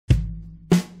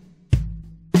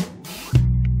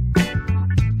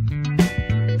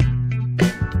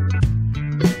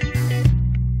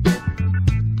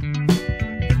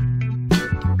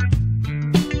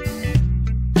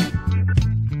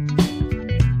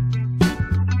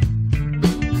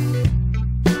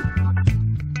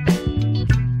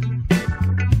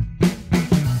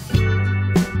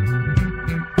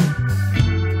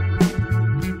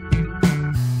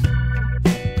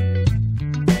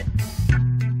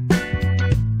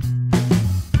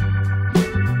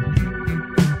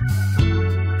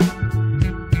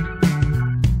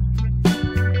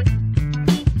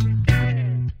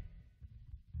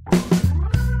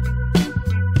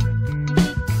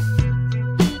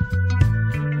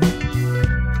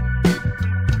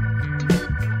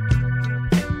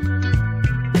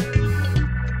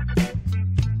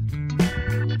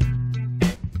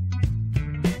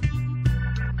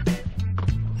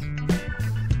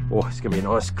a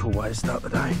nice cool way to start the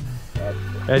day.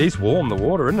 It is warm, the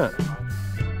water, isn't it?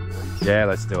 Yeah,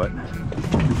 let's do it.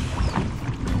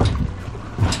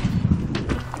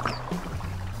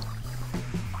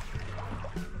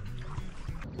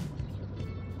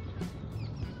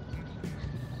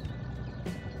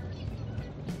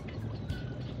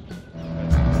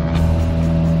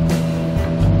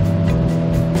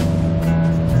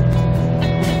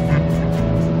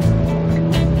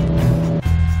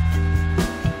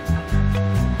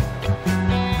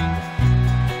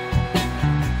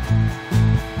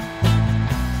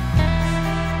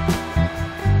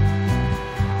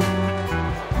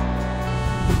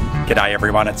 G'day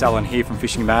everyone, it's Alan here from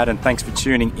FishingMad and thanks for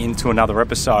tuning in to another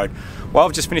episode. Well,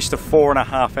 I've just finished a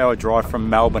 4.5 hour drive from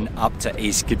Melbourne up to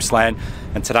East Gippsland,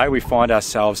 and today we find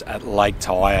ourselves at Lake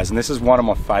Tyers, and this is one of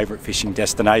my favourite fishing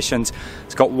destinations.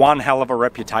 It's got one hell of a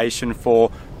reputation for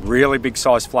really big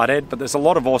size flathead, but there's a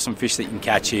lot of awesome fish that you can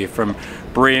catch here, from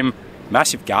bream,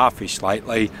 massive garfish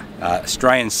lately,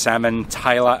 Australian salmon,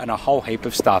 tailor, and a whole heap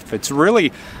of stuff. It's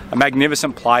really a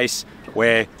magnificent place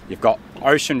where you've got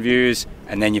ocean views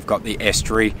and then you've got the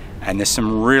estuary, and there's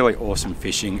some really awesome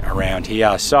fishing around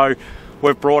here. So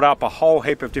we've brought up a whole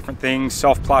heap of different things: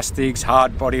 soft plastics,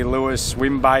 hard body lures,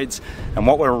 swim baits, and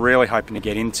what we're really hoping to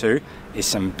get into is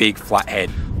some big flathead.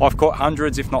 I've caught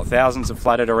hundreds if not thousands of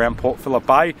flathead around Port Phillip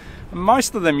Bay.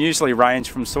 Most of them usually range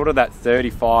from sort of that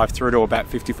 35 through to about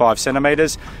 55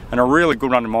 centimetres, and a really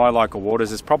good one in my local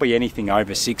waters is probably anything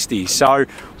over 60. So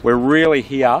we're really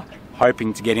here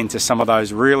hoping to get into some of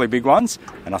those really big ones,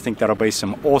 and I think that'll be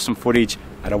some awesome footage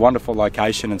at a wonderful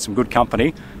location and some good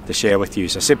company to share with you.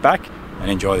 So sit back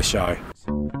and enjoy the show.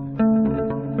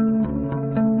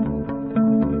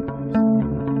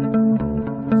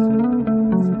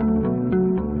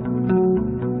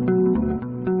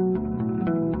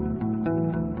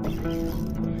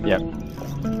 Yep.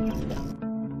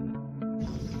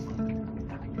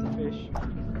 Fish.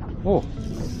 Oh.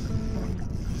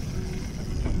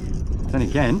 Then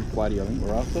again, Flatty, I think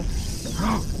we're after.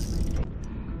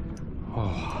 Oh,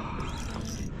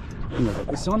 I think I've got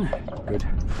this on. Good.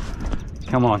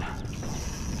 Come on.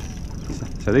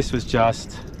 So this is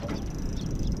just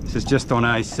on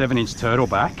a 7-inch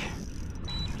turtleback.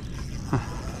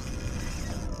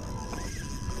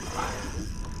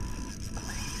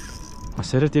 I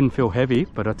said it didn't feel heavy,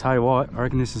 but I tell you what, I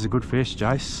reckon this is a good fish,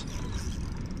 Jace.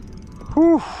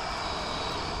 Whew.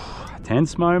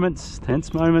 Tense moments,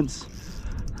 tense moments.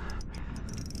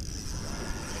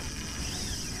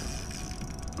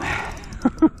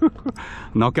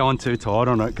 I'm not going too tight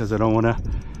on it because I don't want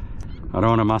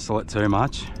to muscle it too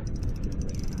much.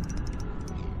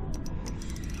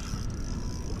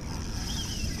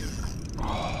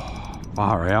 Oh,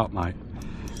 far out, mate.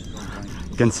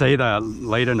 You can see the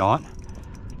leader knot.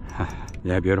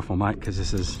 Yeah, beautiful, mate, because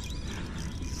this is,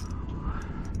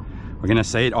 we're going to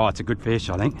see it. Oh, it's a good fish,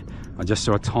 I think. I just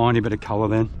saw a tiny bit of colour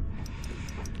then.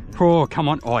 Oh, come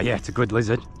on. Oh yeah, it's a good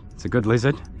lizard. It's a good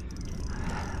lizard.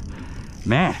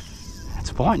 Man,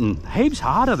 it's fighting heaps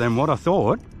harder than what I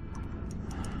thought.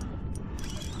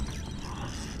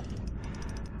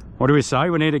 What do we say?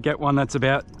 We need to get one that's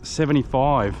about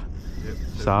 75. Yep,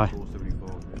 so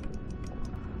 74, 75.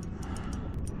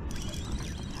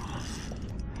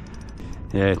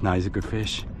 Yeah, no, he's a good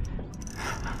fish.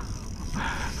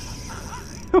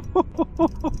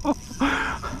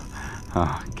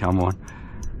 Oh, come on.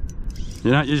 You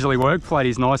don't usually work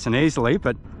flatties nice and easily,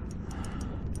 but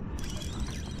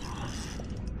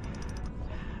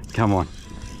come on.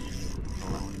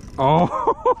 Oh,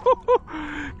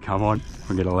 come on.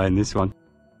 We're going to land this one.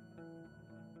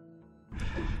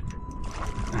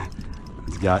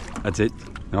 Let's go. That's it.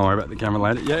 Don't worry about the camera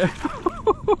later. Yeah.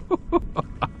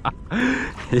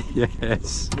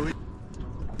 Yes.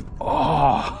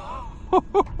 Oh.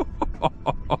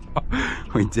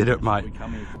 We did it, mate.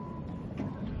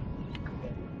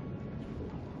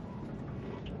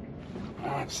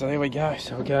 Alright, so there we go.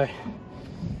 So we go.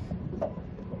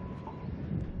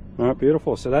 Alright,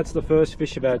 beautiful. So that's the first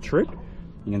fish of our trip.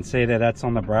 You can see there, that's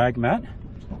on the brag mat.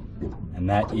 And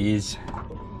that is,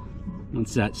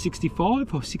 what's that,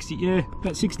 65 or 60? Yeah,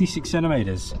 about 66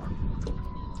 centimetres.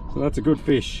 So that's a good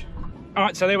fish.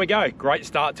 Alright, so there we go. Great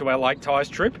start to our Lake Tyers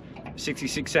trip.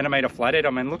 66 centimetre flathead. I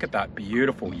mean, look at that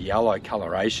beautiful yellow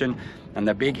coloration and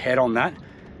the big head on that.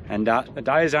 And the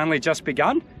day has only just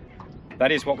begun.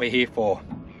 That is what we're here for.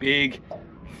 Big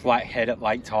flathead at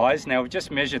Lake Tyers. Now, we've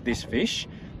just measured this fish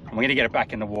and we're going to get it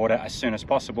back in the water as soon as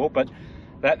possible, but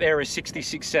that there is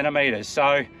 66 centimetres.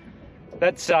 So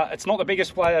that's it's not the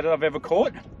biggest flathead I've ever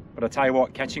caught, but I tell you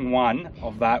what, catching one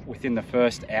of that within the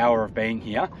first hour of being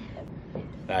here,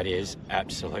 That is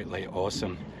absolutely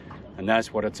awesome. And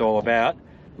that's what it's all about.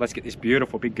 Let's get this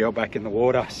beautiful big girl back in the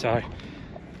water. So,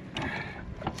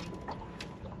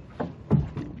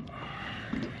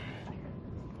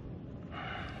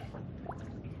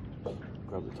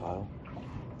 Grab the tail.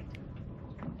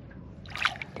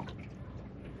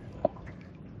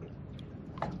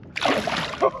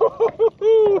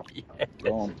 Yes.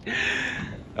 Go on.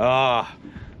 Ah,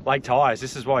 Lake Tyres,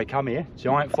 this is why you come here.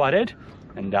 Giant flathead.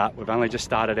 And we've only just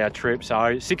started our trip,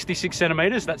 so 66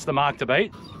 centimetres, that's the mark to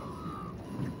beat.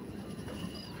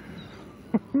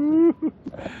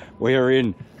 We are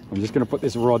in. I'm just going to put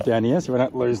this rod down here so we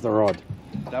don't lose the rod.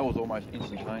 That was almost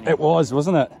instantaneous. It was,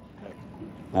 wasn't it?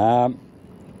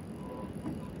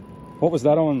 What was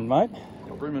that on, mate?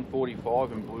 Brim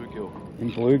 45 and bluegill. In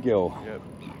bluegill. Yep.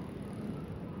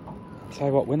 Tell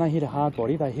you what, when they hit a hard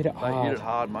body, they hit it hard. They hit it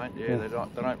hard, mate. Yeah, they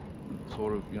don't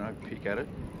sort of, you know, pick at it.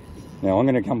 Now I'm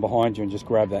going to come behind you and just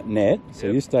grab that net. So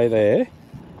Yep. you stay there.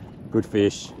 Good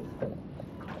fish.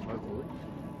 Hopefully.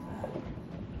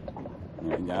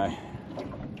 There we go.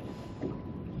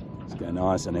 Let's go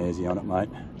nice and easy on it, mate.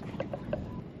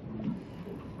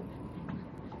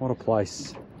 What a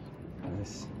place.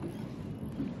 Yes.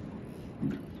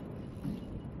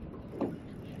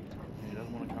 He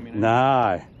doesn't want to come in.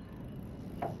 No.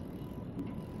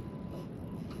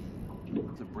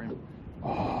 It's a brim.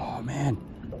 Oh man,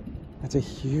 that's a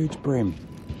huge brim.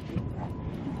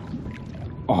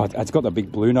 Oh, it's got the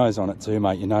big blue nose on it too,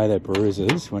 mate. You know they're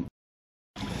bruisers.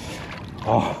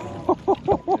 Oh.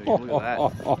 Yeah, look at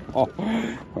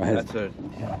that. That's a...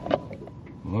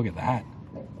 Look at that.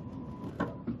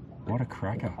 What a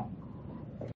cracker.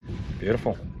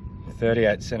 Beautiful.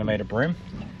 38 centimetre brim.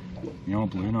 The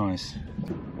old blue nose.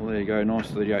 Well, there you go. Nice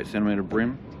 38 centimetre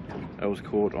brim. That was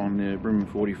caught on the brim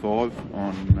 45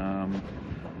 on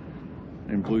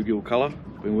in bluegill colour.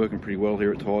 Been working pretty well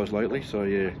here at Tyres lately, so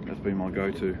yeah, that's been my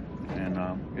go-to. And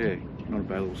yeah, not a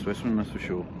bad little specimen, that's for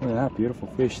sure. Look at that, beautiful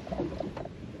fish.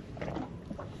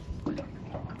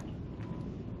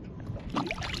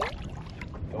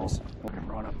 Awesome. Walking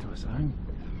right up to his home.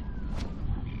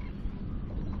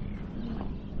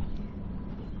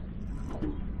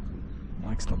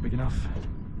 Lake's not big enough.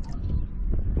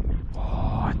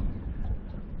 Oh,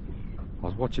 I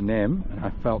was watching them and I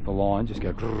felt the line just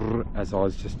go grrr as I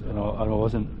was just, and I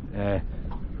wasn't,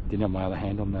 didn't have my other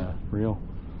hand on the reel.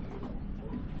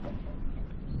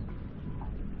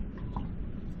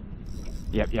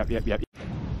 Yep.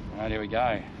 Alright, here we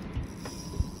go.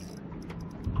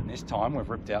 And this time we've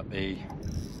ripped out the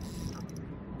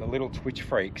little twitch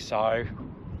freak, so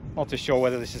not too sure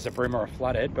whether this is a brim or a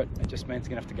flathead, but it just means I'm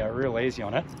gonna have to go real easy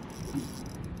on it.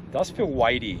 It does feel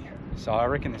weighty, so I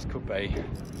reckon this could be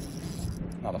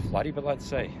another flatty, but let's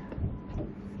see.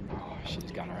 Oh,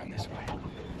 she's going around this way.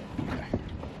 Okay.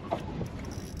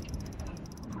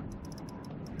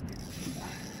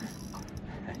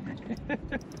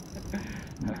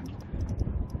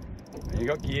 When you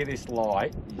got gear this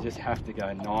light, you just have to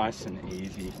go nice and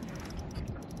easy.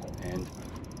 And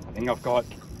I think I've got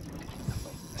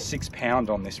 6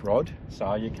 pound on this rod,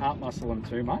 so you can't muscle them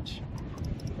too much.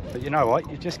 But you know what,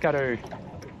 you just got to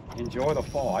enjoy the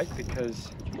fight,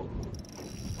 because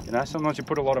you know, sometimes you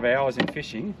put a lot of hours in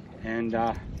fishing and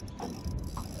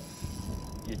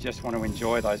you just want to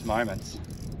enjoy those moments.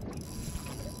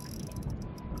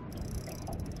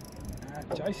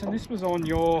 Jason, this was on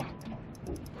your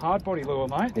hard body lure,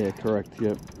 mate? Yeah, correct,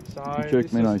 yep. So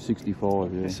Jerk minnow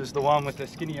 65, yeah. This is the one with the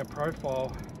skinnier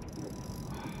profile.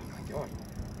 Oh my God.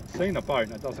 Seen the boat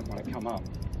and it doesn't want to come up.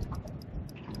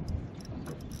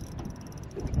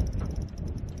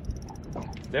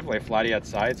 It's definitely a flatty, I'd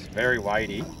say. It's very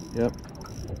weighty. Yep.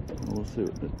 We'll see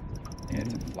what it... Yeah,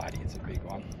 it's a flatty, it's a big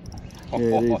one.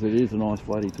 Yeah, it is a nice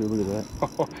flatty too, look at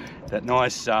that. That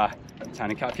nice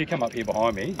tanning cut. If you come up here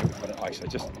behind me, but actually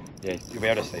just, yeah, you'll be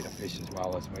able to see the fish as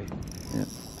well as we. Yep.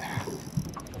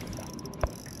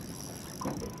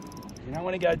 You don't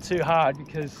want to go too hard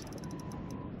because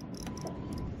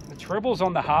the trebles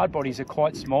on the hard bodies are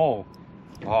quite small.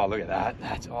 Oh, look at that.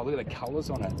 Oh, look at the colours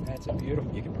on it. That's a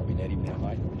beautiful. You can probably net him now,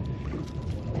 mate.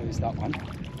 There's that one.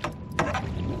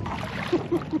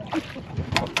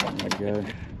 Okay.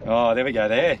 Oh, there we go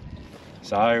there.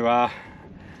 So,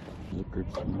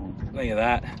 Look at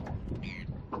that.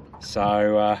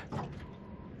 So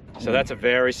that's a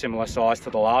very similar size to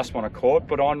the last one I caught,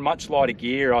 but on much lighter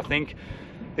gear. I think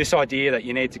this idea that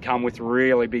you need to come with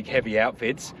really big heavy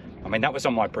outfits, I mean, that was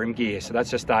on my brim gear, so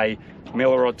that's just a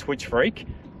Miller Rod Twitch Freak.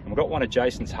 And we've got one of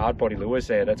Jason's hard body lures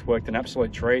there that's worked an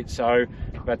absolute treat. So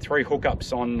we've had 3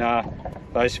 hookups on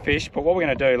those fish, but what we're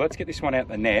going to do, let's get this one out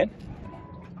the net.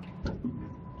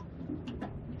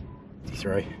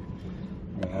 63.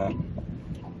 Look at that.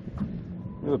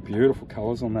 Really beautiful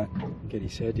colours on that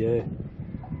Getty's head, yeah.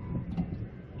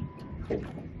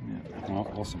 Oh,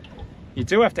 awesome. You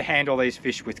do have to handle these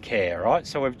fish with care, right?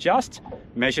 So we've just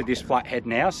measured this flathead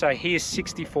now. So here's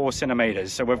 64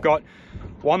 centimetres. So we've got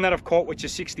one that I've caught, which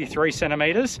is 63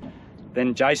 centimetres.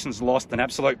 Then Jason's lost an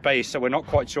absolute beast. So we're not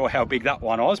quite sure how big that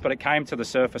one was, but it came to the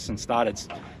surface and started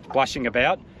splashing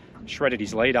about, shredded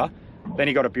his leader. Then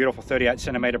he got a beautiful 38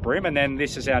 centimetre brim. And then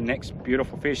this is our next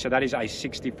beautiful fish. So that is a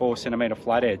 64 centimetre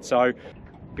flathead. So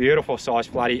beautiful size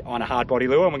flatty on a hard body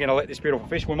lure, and we're going to let this beautiful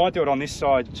fish. We might do it on this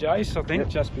side, Jace, I think,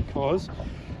 just because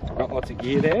I've got lots of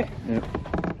gear there. Yep.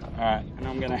 All right, and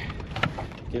I'm going to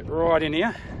get right in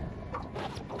here,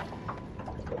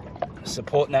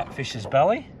 supporting that fish's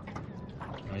belly.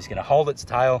 I'm just going to hold its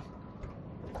tail,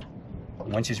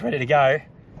 and when she's ready to go,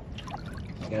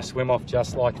 she's going to swim off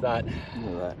just like that.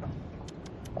 Look at that.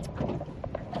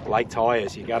 Lake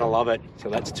tyres, you gotta love it. So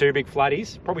that's 2 big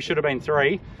flatties, probably should have been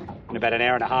 3 in about an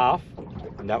hour and a half,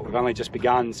 and we've only just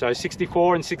begun. So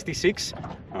 64 and 66,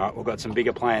 all right, we've got some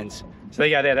bigger plans. So there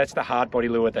you go there, that's the hard body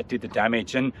lure that did the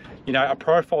damage. And you know, a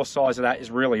profile size of that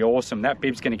is really awesome. That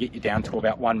bib's gonna get you down to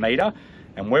about 1 metre.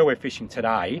 And where we're fishing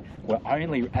today, we're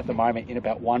only at the moment in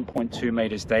about 1.2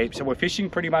 metres deep. So we're fishing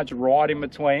pretty much right in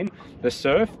between the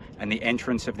surf and the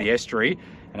entrance of the estuary.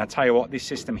 And I tell you what, this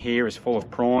system here is full of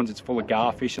prawns, it's full of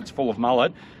garfish, it's full of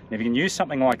mullet. And if you can use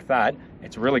something like that,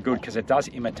 it's really good because it does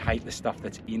imitate the stuff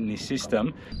that's in this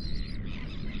system.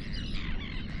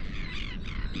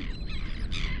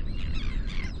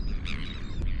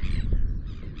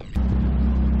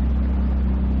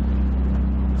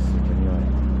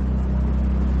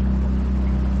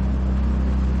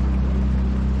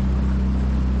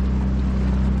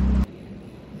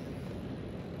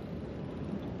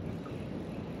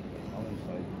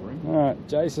 Alright,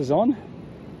 Jace is on.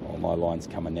 Well, my line's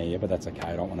coming near you, but that's okay.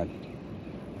 I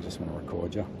just want to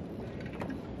record you.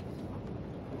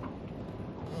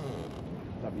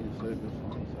 That'd be the surface,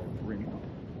 so brim.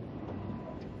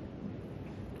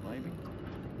 Maybe.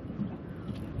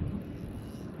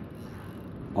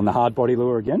 On the hard body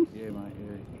lure again? Yeah, mate,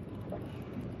 yeah.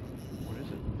 What is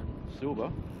it?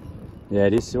 Silver? Yeah,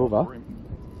 it is silver. Brim.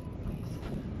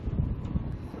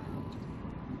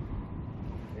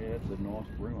 Yeah, that's a nice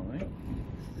brim, I think.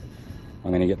 I'm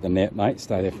going to get the net, mate.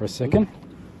 Stay there for a second.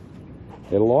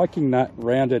 They're liking that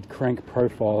rounded crank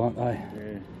profile, aren't they?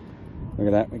 Yeah. Look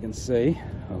at that, we can see.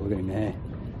 Oh, look at him there.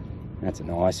 That's a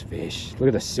nice fish. Look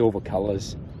at the silver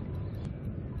colours.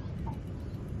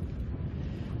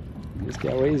 Just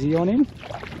go easy on him.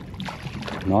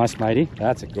 Nice, matey.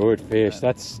 That's a good fish.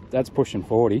 That's pushing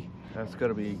 40. That's got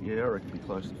to be, yeah, I reckon be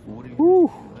close to 40.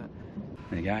 Woo.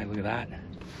 There you go, look at that.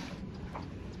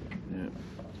 Yeah.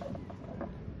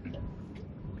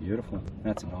 Beautiful.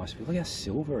 That's a nice fish. Look how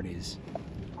silver it is.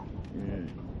 Yeah.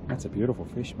 That's a beautiful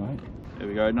fish, mate. There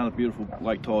we go, another beautiful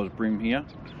Lake Tyres brim here.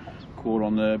 Caught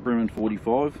on the Bremen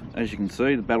 45. As you can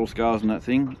see, the battle scars and that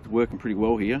thing, it's working pretty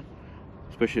well here.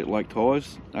 Especially at Lake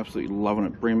Tyres. Absolutely loving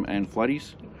it, brim and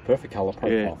flatties. Perfect colour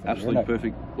profile. Yeah, absolutely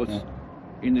perfect.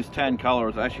 In this tan colour,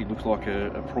 it actually looks like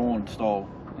a prawn style,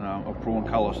 a prawn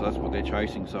colour, so that's what they're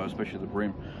chasing, so especially the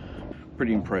brim.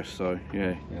 Pretty impressed, so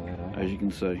yeah, as you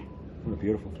can see. What a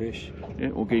beautiful fish. Yeah,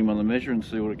 we'll get him on the measure and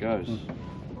see what it goes.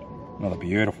 Another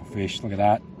beautiful fish, look at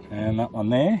that. And that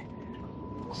one there,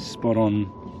 spot on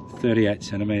 38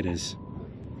 centimetres.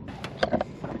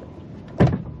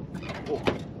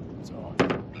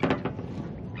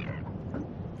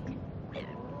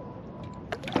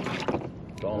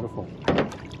 Beautiful.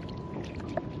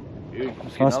 Yeah,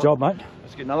 nice job, mate.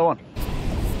 Let's get another one.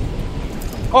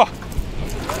 Oh!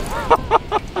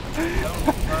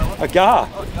 A gar.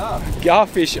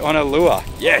 Garfish on a lure.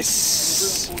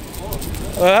 Yes!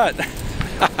 Look at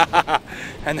that.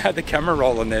 And they had the camera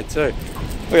rolling there too.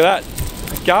 Look at that.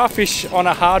 A garfish on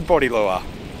a hard body lure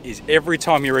is every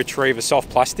time you retrieve a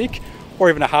soft plastic or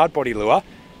even a hard body lure,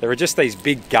 there are just these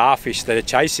big garfish that are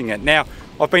chasing it. Now,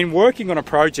 I've been working on a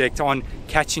project on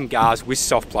catching gars with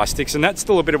soft plastics, and that's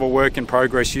still a bit of a work in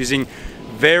progress using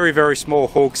very, very small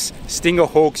hooks, stinger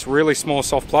hooks, really small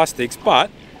soft plastics, but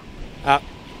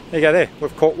there you go there.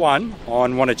 We've caught one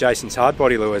on one of Jason's hard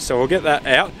body lures, so we'll get that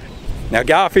out. Now,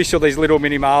 garfish are these little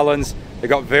mini marlins. They've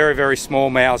got very, very small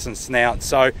mouths and snouts,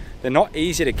 so they're not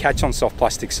easy to catch on soft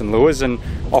plastics and lures, and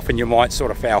often you might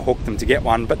sort of foul hook them to get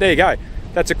one, but there you go.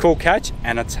 That's a cool catch,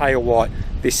 and I tell you what,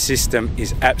 this system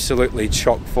is absolutely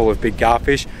chock full of big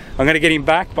garfish. I'm going to get him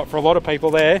back, but for a lot of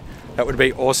people there, that would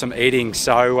be awesome eating.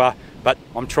 So, but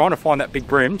I'm trying to find that big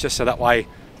brim just so that way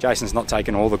Jason's not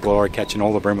taking all the glory catching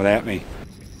all the brim without me.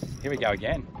 Here we go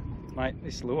again. Mate,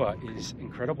 this lure is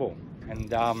incredible,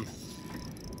 and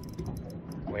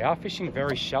we are fishing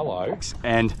very shallow,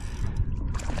 and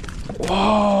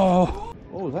whoa,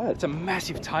 what was that? It's a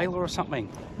massive tailor or something.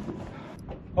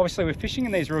 Obviously we're fishing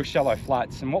in these real shallow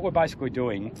flats, and what we're basically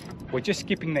doing, we're just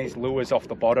skipping these lures off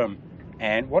the bottom,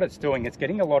 and what it's doing, it's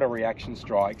getting a lot of reaction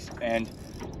strikes, and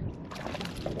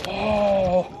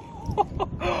oh,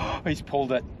 he's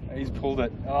pulled it.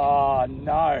 Oh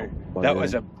no, that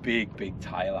was a big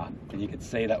tailor, and you can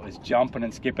see that was jumping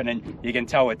and skipping, and you can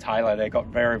tell with tailor they've got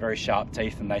very sharp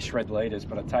teeth and they shred leaders.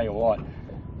 But I tell you what,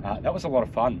 that was a lot of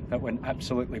fun. That went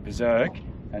absolutely berserk,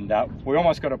 and we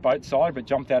almost got a boat side but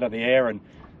jumped out of the air and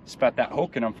spat that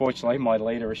hook, and unfortunately my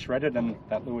leader is shredded and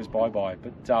that lure's bye-bye.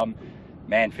 But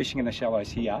man, fishing in the shallows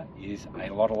here is a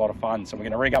lot of fun. So we're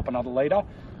going to rig up another leader,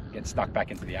 get stuck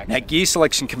back into the action. Now, gear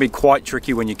selection can be quite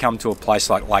tricky when you come to a place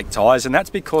like Lake Tyers, and that's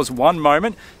because one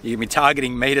moment you can be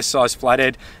targeting metre-sized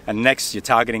flathead, and next you're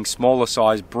targeting smaller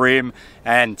size brim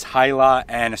and tailor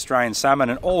and Australian salmon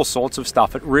and all sorts of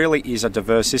stuff. It really is a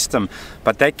diverse system,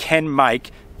 but that can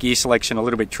make gear selection a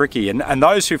little bit tricky, and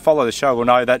those who follow the show will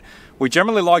know that we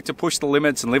generally like to push the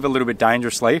limits and live a little bit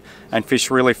dangerously and fish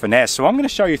really finesse. So I'm going to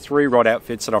show you 3 rod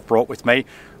outfits that I've brought with me,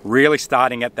 really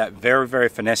starting at that very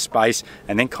finesse space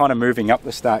and then kind of moving up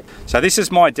the stack. So this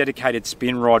is my dedicated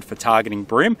spin rod for targeting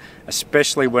brim,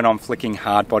 especially when I'm flicking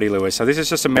hard body lures. So this is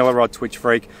just a Miller Rod Twitch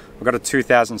Freak. I've got a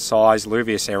 2000 size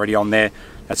Luvius Arity on there.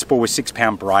 That's spooled with 6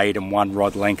 pound braid and 1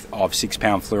 rod length of 6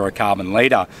 pound fluorocarbon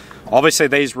leader. Obviously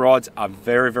these rods are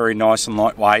very nice and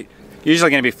lightweight.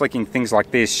 Usually going to be flicking things like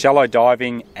this, shallow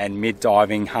diving and mid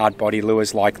diving hard body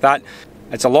lures like that.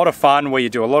 It's a lot of fun where you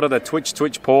do a lot of the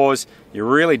twitch pause. You're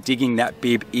really digging that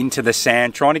bib into the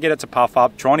sand, trying to get it to puff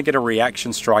up, trying to get a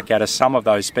reaction strike out of some of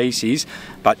those species,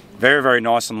 but very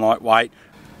nice and lightweight.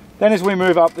 Then as we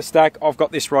move up the stack, I've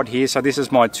got this rod here. So this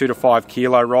is my 2 to 5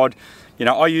 kilo rod. You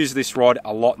know, I use this rod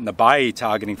a lot in the bay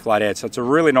targeting flathead, so it's a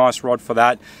really nice rod for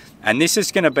that. And this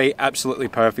is going to be absolutely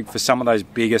perfect for some of those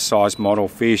bigger size model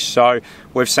fish. So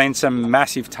we've seen some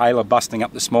massive tailor busting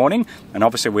up this morning, and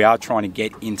obviously we are trying to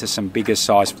get into some bigger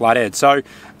size flathead. So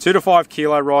 2 to 5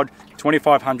 kilo rod,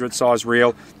 2500 size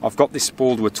reel. I've got this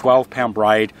spooled with 12 pound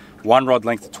braid, 1 rod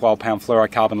length of 12 pound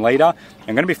fluorocarbon leader.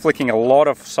 I'm going to be flicking a lot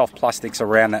of soft plastics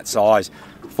around that size.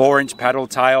 4-inch paddle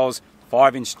tails,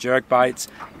 5-inch jerk baits,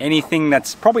 anything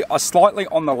that's probably slightly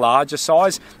on the larger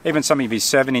size, even some of these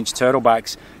 7-inch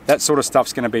turtlebacks. That sort of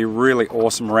stuff's going to be really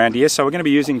awesome around here. So we're going to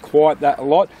be using quite that a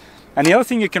lot. And the other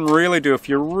thing you can really do if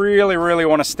you really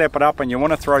want to step it up and you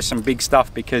want to throw some big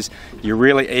stuff because you're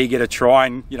really eager to try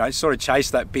and, you know, sort of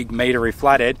chase that big meatery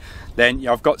flathead, then you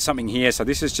know, I've got something here. So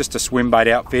this is just a swim bait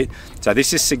outfit. So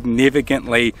this is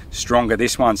significantly stronger,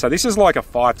 this one. So this is like a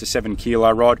 5 to 7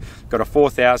 kilo rod, got a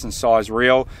 4000 size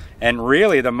reel. And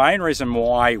really the main reason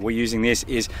why we're using this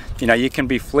is, you know, you can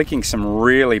be flicking some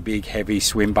really big heavy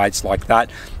swim baits like that.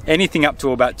 Anything up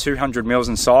to about 200 mils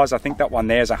in size. I think that one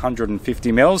there is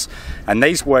 150 mils. And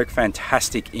these work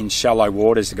fantastic in shallow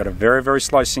waters. They've got a very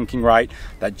slow sinking rate,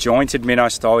 that jointed minnow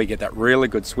style, you get that really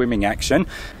good swimming action.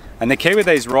 And the key with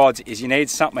these rods is you need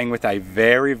something with a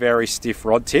very stiff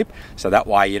rod tip, so that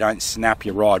way you don't snap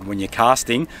your rod when you're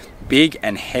casting big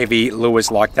and heavy lures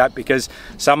like that, because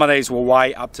some of these will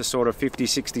weigh up to sort of 50,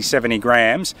 60, 70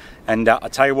 grams. And I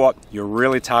tell you what, you're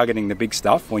really targeting the big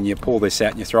stuff when you pull this out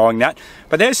and you're throwing that.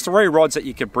 But there's 3 rods that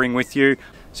you could bring with you.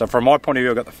 So from my point of view,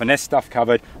 I've got the finesse stuff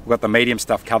covered, we've got the medium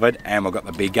stuff covered, and we've got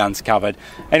the big guns covered.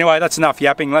 Anyway, that's enough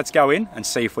yapping. Let's go in and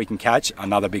see if we can catch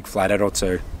another big flathead or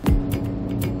 2.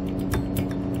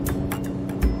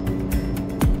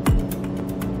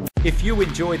 If you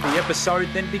enjoyed the episode,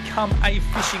 then become a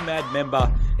FishingMad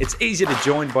member. It's easy to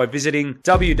join by visiting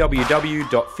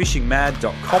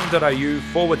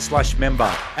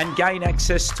www.fishingmad.com.au/member and gain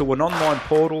access to an online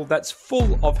portal that's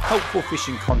full of helpful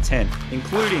fishing content,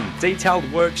 including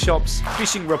detailed workshops,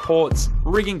 fishing reports,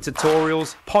 rigging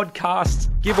tutorials, podcasts,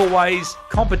 giveaways,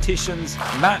 competitions,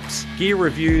 maps, gear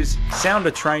reviews, sounder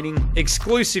training,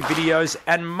 exclusive videos,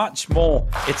 and much more.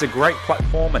 It's a great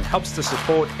platform and helps to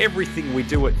support everything we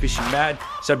do at FishingMad,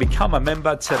 so become a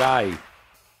member today.